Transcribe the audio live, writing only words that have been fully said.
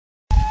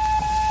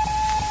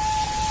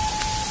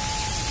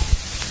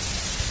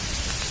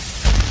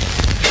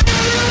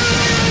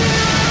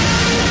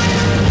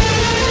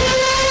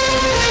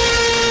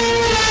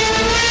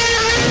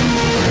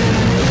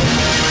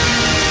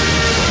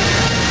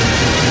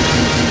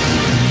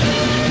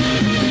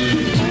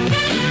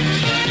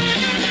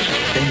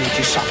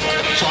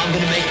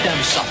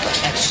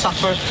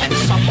suffer and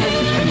suffer,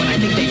 and when I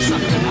think they've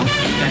suffered enough,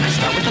 then I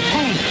start with the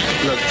pain.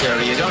 Look,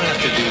 Terry, you don't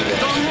have to do that.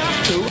 Don't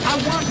have to. I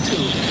want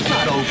to. It's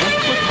not over.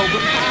 We're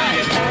Cobra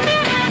Kai.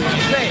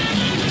 Say it.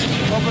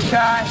 Cobra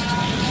Kai.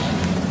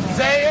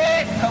 Say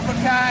it. Cobra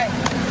Kai.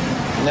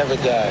 Never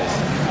dies.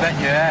 Bet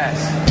your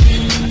ass.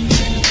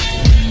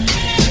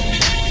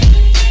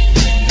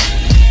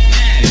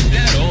 Man, is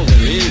that all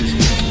there is?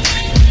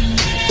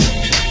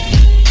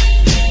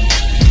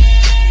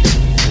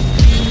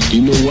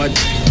 You know what?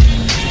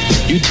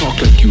 You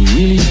talk like you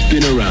really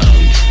been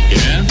around.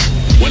 Yeah?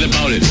 What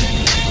about it?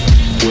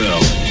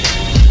 Well,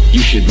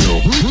 you should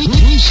know.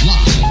 Bruce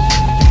Lee.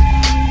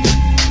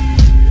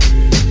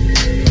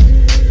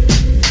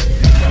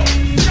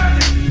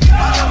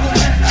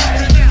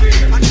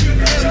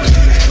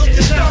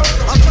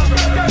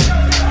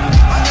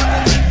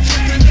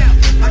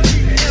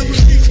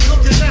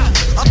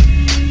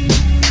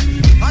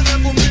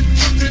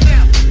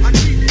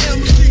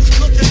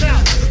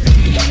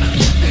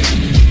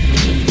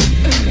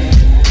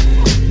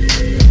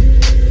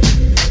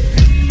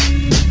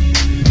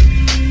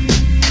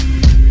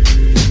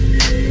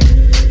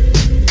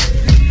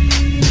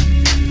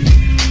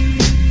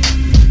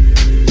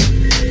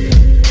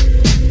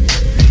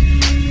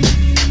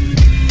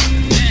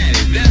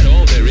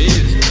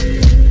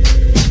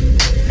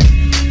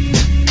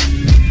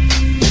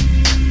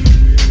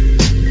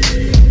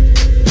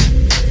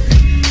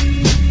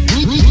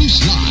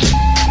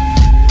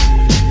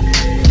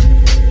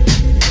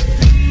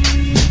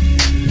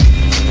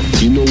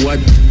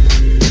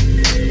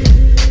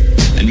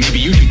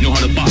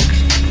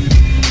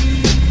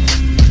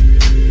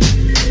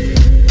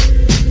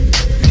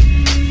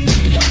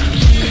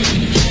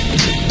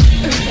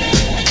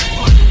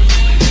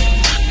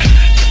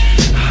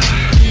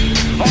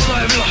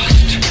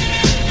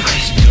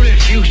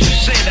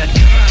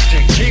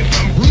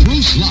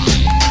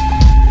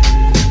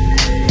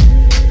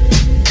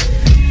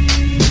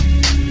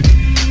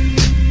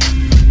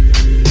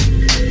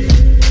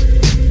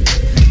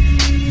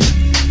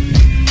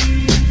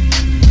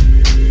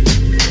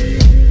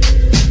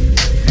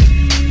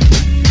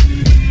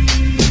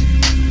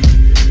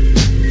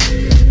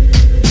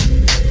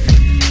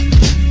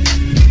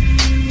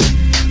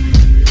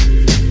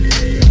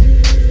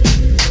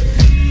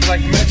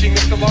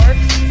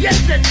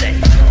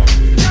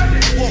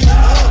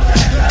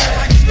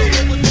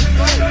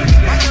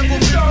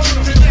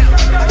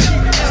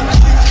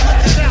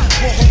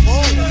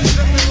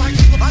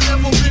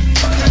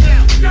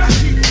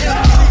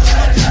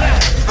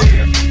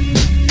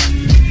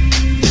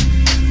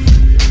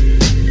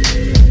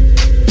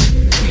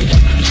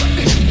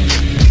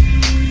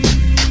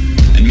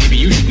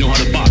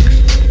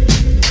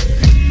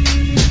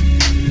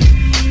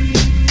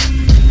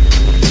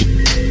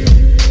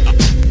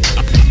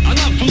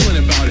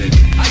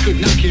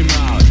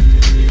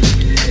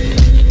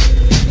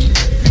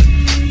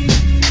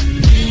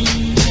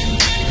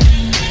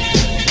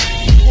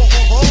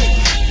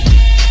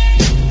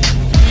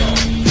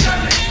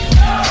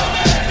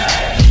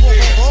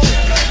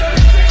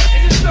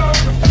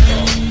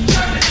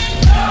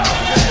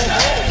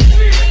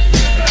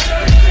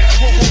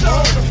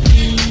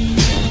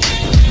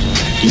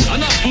 You